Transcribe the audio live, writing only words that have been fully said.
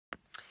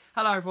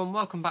Hello everyone,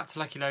 welcome back to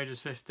Lucky Loaders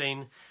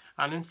 15,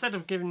 and instead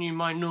of giving you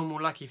my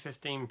normal Lucky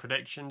 15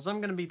 predictions,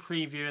 I'm going to be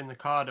previewing the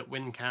card at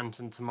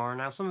Wincanton tomorrow.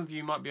 Now some of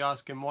you might be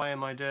asking, why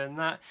am I doing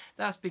that?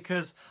 That's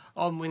because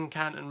on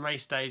Wincanton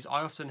race days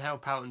I often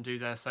help out and do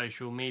their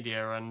social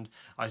media, and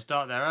I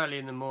start there early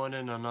in the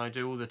morning and I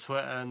do all the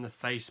Twitter and the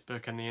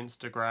Facebook and the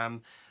Instagram.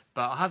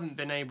 But I haven't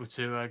been able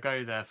to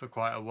go there for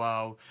quite a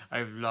while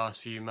over the last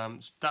few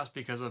months. That's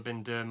because I've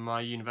been doing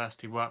my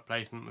university work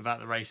placement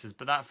without the races,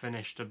 but that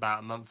finished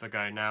about a month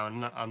ago now,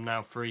 and I'm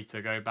now free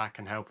to go back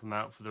and help them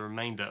out for the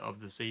remainder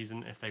of the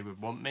season if they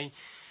would want me.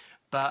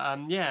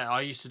 But yeah, I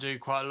used to do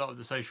quite a lot of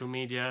the social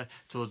media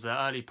towards the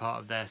early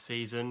part of their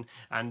season,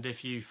 and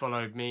if you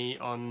followed me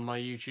on my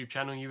YouTube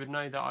channel you would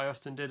know that I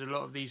often did a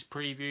lot of these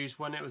previews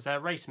when it was their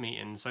race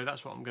meeting. So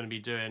that's what I'm going to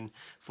be doing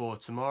for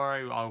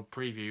tomorrow. I'll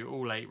preview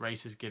all 8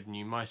 races, giving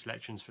you my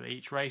selections for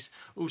each race.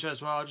 Also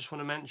as well, I just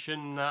want to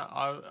mention that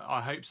I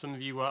hope some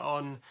of you were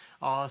on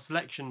our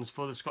selections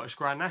for the Scottish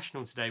Grand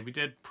National today. We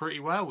did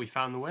pretty well. We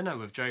found the winner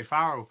with Joe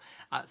Farrell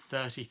at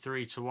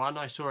 33 to 1.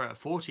 I saw it at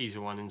 40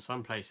 to 1 in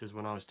some places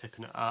when I was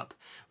tipping it up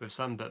with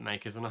some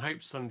bookmakers, and I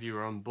hope some of you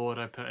are on board.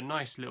 I put a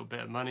nice little bit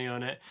of money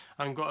on it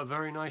and got a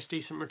very nice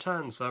decent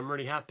return, so I'm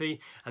really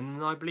happy,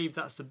 and I believe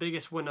that's the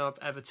biggest winner I've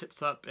ever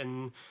tipped up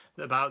in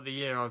about the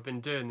year I've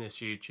been doing this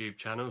YouTube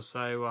channel.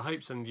 So I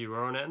hope some of you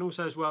are on it. And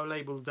also as well,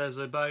 labelled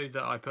Desobo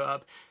that I put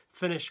up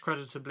finished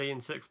creditably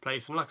in 6th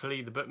place, and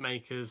luckily the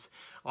bookmakers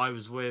I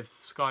was with,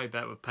 Sky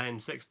Bet, were paying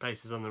 6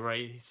 places on the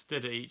race,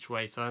 did it each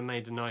way, so I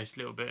made a nice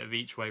little bit of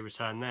each way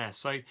return there.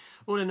 So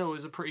all in all, it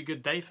was a pretty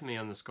good day for me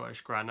on the Scottish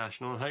Grand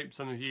National. I hope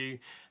some of you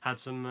had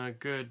some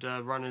good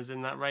runners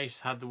in that race,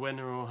 had the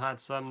winner, or had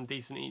some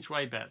decent each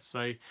way bets.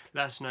 So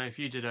let us know if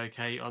you did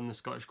okay on the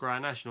Scottish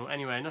Grand National.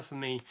 Anyway, enough of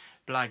me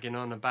blagging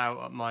on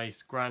about my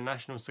Grand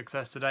National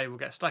success today. We'll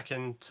get stuck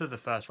into the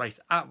first race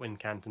at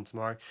Wincanton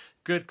tomorrow.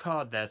 Good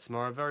card there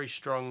tomorrow, very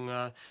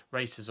strong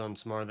races on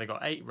tomorrow. They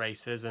got 8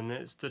 races, and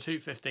it's the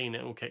 2:15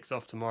 it all kicks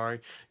off tomorrow.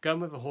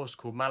 Going with a horse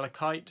called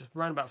Malachite,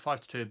 around about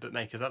 5 to 2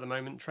 bookmakers at the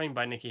moment, trained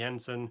by Nicky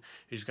Henson,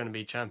 who's going to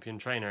be champion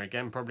trainer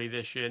again probably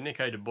this year.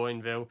 Nico de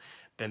Boinville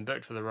been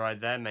booked for the ride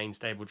there, main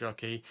stable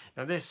jockey.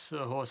 Now this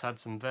horse had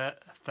some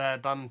fair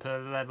bumper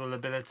level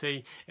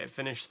ability. It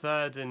finished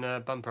 3rd in a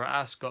bumper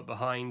at Ascot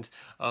behind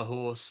a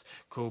horse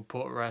called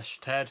Portrush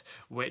Ted,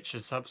 which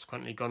has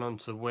subsequently gone on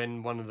to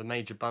win one of the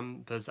major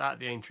bumpers at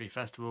the Aintree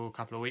Festival a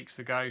couple of weeks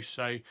ago.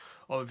 So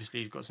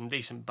obviously he's got some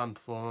decent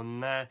bumper form on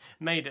there.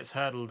 Made its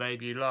hurdle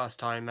debut last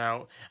time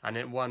out and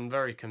it won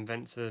very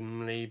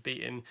convincingly,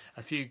 beating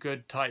a few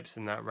good types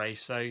in that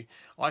race. So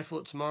I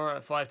thought tomorrow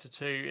at 5 to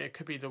 2 it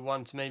could be the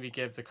one to maybe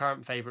give the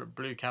current favourite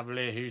Blue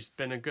Cavalier, who's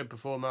been a good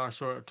performer. I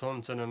saw it at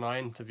Taunton and I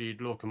interviewed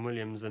Lorcan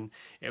Williams and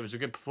it was a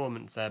good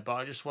performance there, but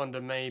I just wonder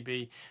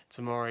maybe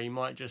tomorrow he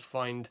might just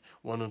find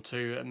 1 or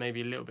 2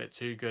 maybe a little bit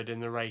too good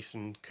in the race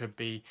and could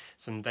be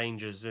some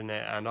dangers in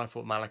it, and I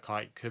thought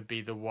Malachite could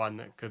be the one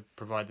that could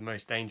provide the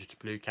most danger to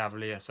Blue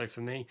Cavalier. So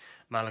for me,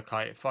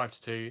 Malachite at 5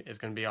 to 2 is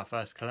going to be our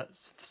first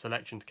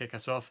selection to kick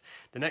us off.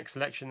 The next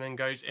selection then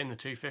goes in the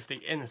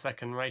 250 in the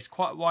second race.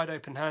 Quite a wide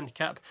open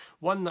handicap.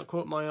 One that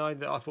caught my eye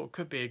that I thought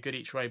could be a good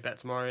each way bet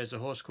tomorrow is a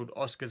horse called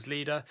Oscar's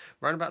Leader,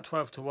 around about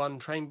 12 to 1,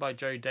 trained by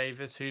Joe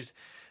Davis, who's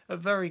a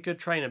very good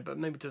trainer but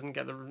maybe doesn't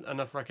get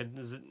enough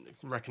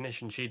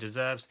recognition she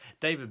deserves.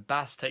 David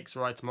Bass takes the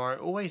ride tomorrow,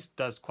 always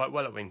does quite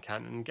well at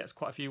Wincanton and gets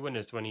quite a few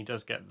winners when he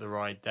does get the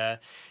ride there.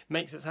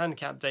 Makes its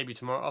handicap debut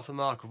tomorrow off a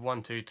mark of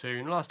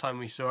 1-2-2, and last time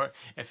we saw it,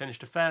 it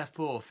finished a fair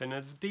 4th in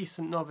a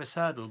decent novice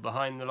hurdle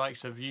behind the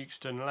likes of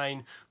Euxton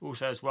Lane.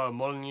 Also as well,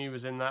 Molyneux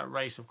was in that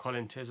race of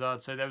Colin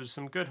Tizard, so there was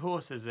some good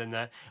horses in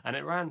there and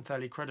it ran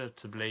fairly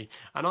creditably.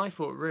 And I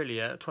thought really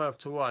at 12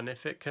 to 1,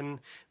 if it can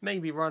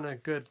maybe run a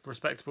good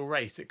respectable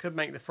race, it could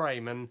make the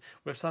frame, and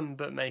with some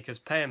bookmakers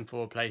paying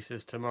 4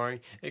 places tomorrow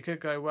it could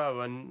go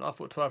well, and I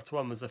thought 12 to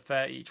 1 was a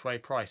fair each way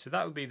price, so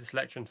that would be the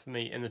selection for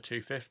me in the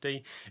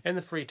 250. In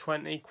the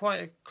 320,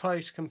 quite a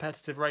close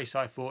competitive race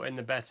I thought in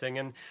the betting,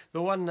 and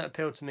the one that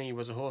appealed to me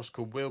was a horse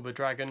called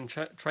Wilberdragon,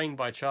 trained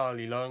by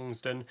Charlie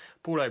Longsdon.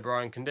 Paul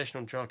O'Brien,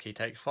 conditional jockey,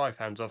 takes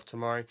 £5 off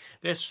tomorrow.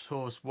 This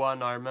horse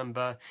won, I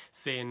remember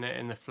seeing it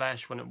in the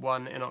flesh when it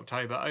won in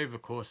October over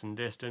course and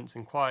distance,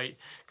 and quite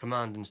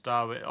commanding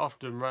style. It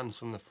often runs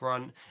from the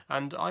front,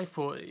 and I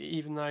thought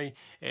even though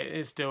it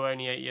is still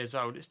only 8 years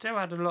old, it still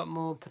had a lot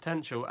more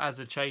potential as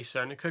a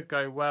chaser and it could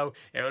go well.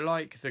 It will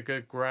like the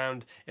good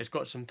ground, it's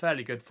got some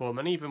fairly good form,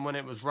 and even when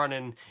it was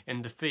running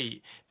in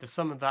defeat,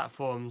 some of that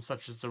form,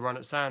 such as the run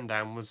at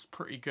Sandown, was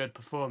pretty good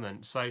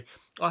performance. So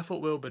I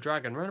thought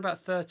Wilberdragon, around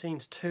about 13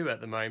 to 2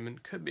 at the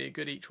moment, could be a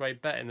good each way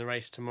bet in the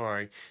race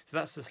tomorrow. So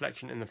that's the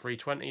selection in the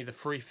 320. The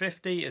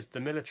 350 is the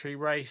military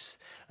race,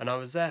 and I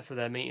was there for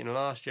their meeting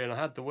last year and I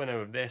had the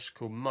winner of this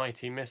called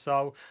Mighty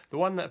Missile. The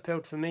one that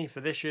appealed for me for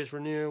this year's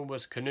renewal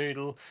was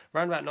Canoodle,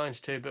 around about 9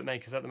 to 2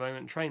 bookmakers at the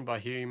moment, trained by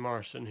Hugh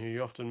Morrison, who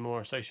you often more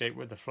associate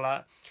with the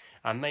flat.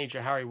 And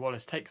Major Harry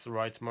Wallace takes the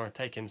ride tomorrow,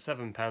 taking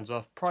 £7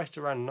 off, priced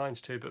around 9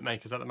 to 2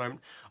 bookmakers at the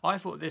moment. I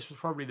thought this was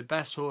probably the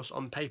best horse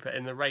on paper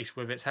in the race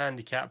with its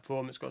handicap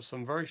form. It's got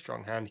some very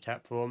strong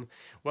handicap form.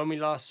 When we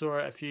last saw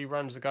it a few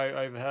runs ago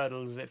over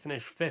hurdles, it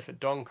finished 5th at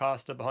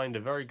Doncaster behind a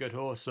very good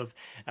horse of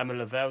Emma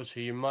Lavelle's,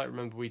 who you might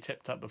remember we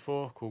tipped up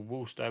before, called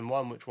Woolstone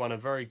 1, which won a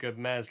very good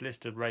mares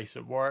listed race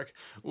at Warwick.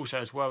 Also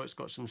as well, it's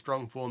got some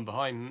strong form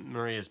behind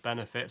Maria's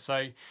Benefit.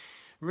 So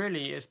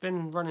really, it's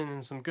been running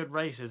in some good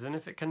races, and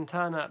if it can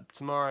turn up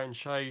tomorrow and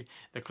show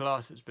the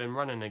class it's been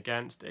running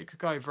against, it could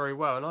go very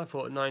well. And I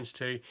thought 9 to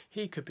 2,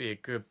 he could be a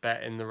good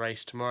bet in the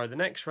race tomorrow. The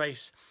next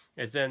race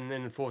is then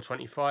in the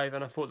 425,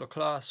 and I thought the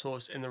class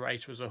horse in the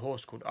race was a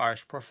horse called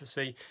Irish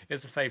Prophecy.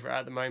 Is the favourite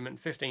at the moment,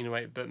 15 to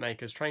 8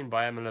 bookmakers, trained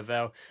by Emma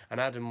Lavelle, and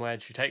Adam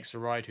Wedge, who takes the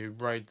ride, who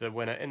rode the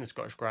winner in the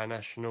Scottish Grand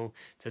National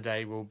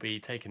today, will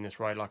be taking this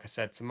ride, like I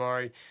said,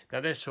 tomorrow.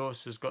 Now this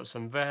horse has got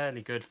some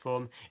very good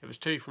form. It was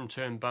 2 from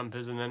 2 in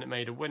bumpers, and then it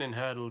made a winning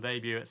hurdle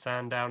debut at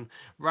Sandown,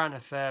 ran a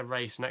fair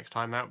race next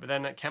time out, but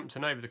then at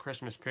Kempton over the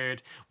Christmas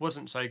period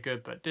wasn't so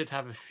good, but did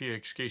have a few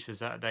excuses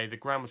that day. The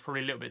ground was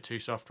probably a little bit too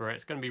soft for it.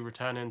 It's going to be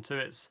returning to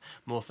its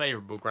more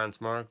favourable ground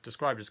tomorrow,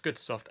 described as good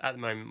to soft at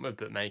the moment with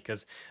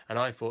bookmakers, and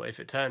I thought if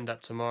it turned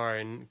up tomorrow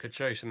and could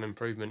show some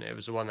improvement, it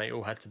was the one they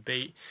all had to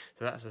beat.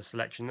 So that's a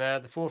selection there.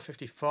 The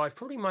 455,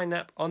 probably my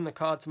nap on the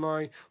card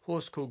tomorrow,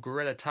 horse called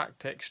Guerilla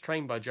Tactics,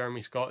 trained by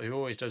Jeremy Scott, who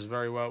always does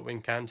very well at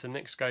Wincanton.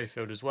 Nick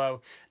Schofield as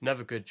well,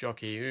 another good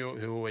jockey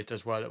who always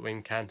does well at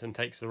Wincanton,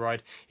 takes the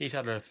ride. He's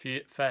had a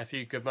fair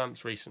few good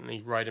months recently,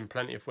 riding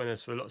plenty of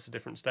winners for lots of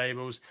different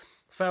stables.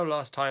 Fell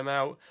last time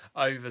out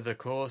over the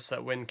course at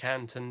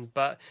Wincanton,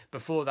 but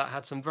before that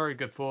had some very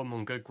good form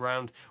on good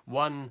ground.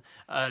 Won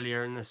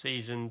earlier in the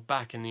season,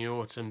 back in the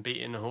autumn,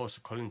 beating a horse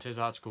of Colin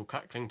Tizard's called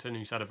Cucklington,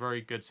 who's had a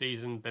very good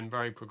season, been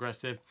very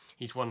progressive.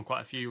 He's won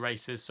quite a few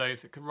races, so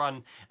if it could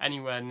run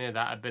anywhere near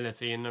that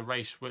ability in a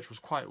race which was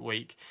quite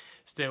weak,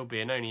 still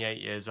being only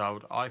 8 years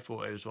old, I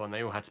thought it was one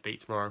they all had to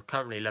beat tomorrow.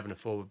 Currently 11 to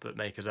 4 with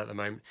bookmakers at the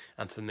moment,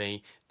 and for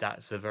me,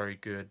 that's a very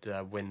good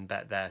win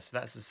bet there. So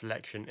that's the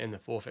selection in the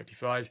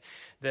 455.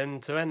 Then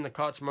to end the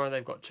card tomorrow,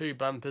 they've got 2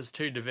 bumpers,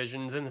 2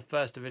 divisions. In the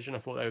first division, I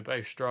thought they were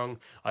both strong.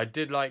 I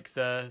did like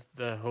the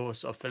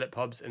horse of Philip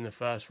Hobbs in the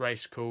first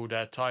race called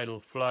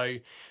Tidal Flow,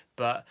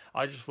 but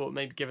I just thought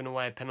maybe giving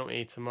away a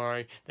penalty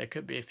tomorrow, there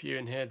could be a few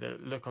in here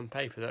that look on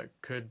paper that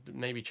could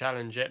maybe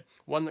challenge it.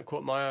 One that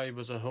caught my eye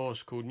was a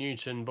horse called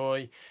Newtown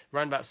Boy,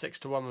 ran about 6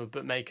 to 1 with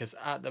bookmakers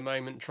at the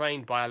moment,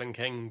 trained by Alan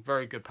King,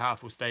 very good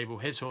powerful stable.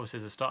 His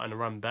horses are starting to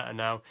run better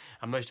now,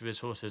 and most of his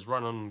horses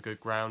run on good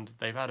ground.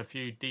 They've had a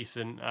few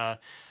decent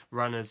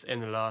runners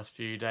in the last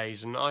few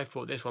days, and I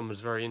thought this one was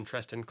very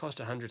interesting. Cost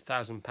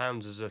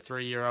 £100,000 as a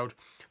 3-year-old,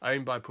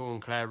 owned by Paul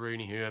and Claire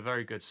Rooney, who are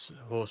very good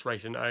horse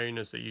racing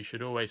owners that you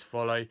should always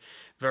follow.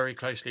 Very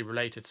closely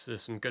related to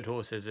some good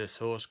horses, this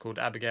horse called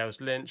Abigail's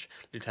Lynch,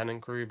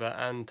 Lieutenant Gruber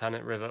and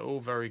Tannet River, all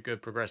very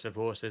good progressive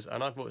horses,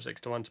 and I thought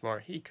 6 to 1 tomorrow.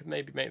 He could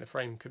maybe make the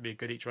frame, could be a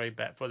good each way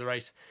bet for the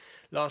race.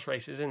 Last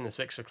race is in the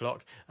 6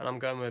 o'clock, and I'm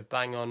going with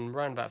bang on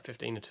round about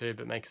 15 to 2,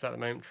 but makers at the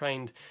moment,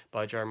 trained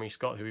by Jeremy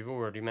Scott, who we've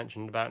already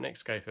mentioned about. Nick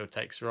Schofield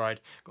takes the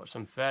ride, got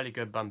some fairly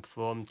good bumper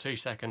form, 2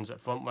 seconds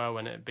at Fontwell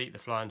when it beat the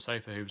Flying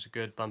Sofa, who was a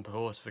good bumper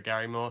horse for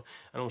Gary Moore,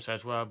 and also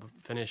as well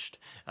finished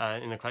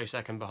in a close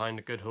second behind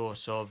a good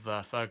horse of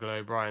Fergal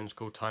O'Brien's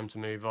called Time to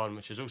Move On,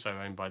 which is also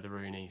owned by the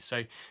Rooney.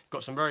 So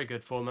got some very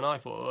good form, and I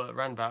thought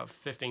around about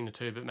 15 to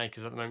 2, but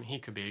makers at the moment, he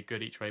could be a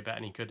good each way bet,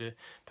 and he could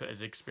put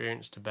his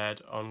experience to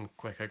bed on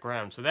quicker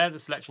ground. So they're the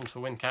selections for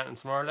Wincanton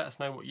tomorrow. Let us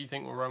know what you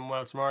think will run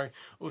well tomorrow.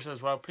 Also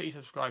as well, please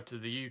subscribe to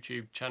the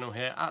YouTube channel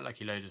here at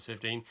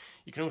LuckyLoaders15.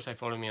 You can also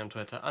follow me on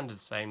Twitter under the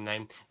same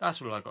name.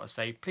 That's all I've got to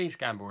say. Please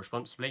gamble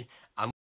responsibly, and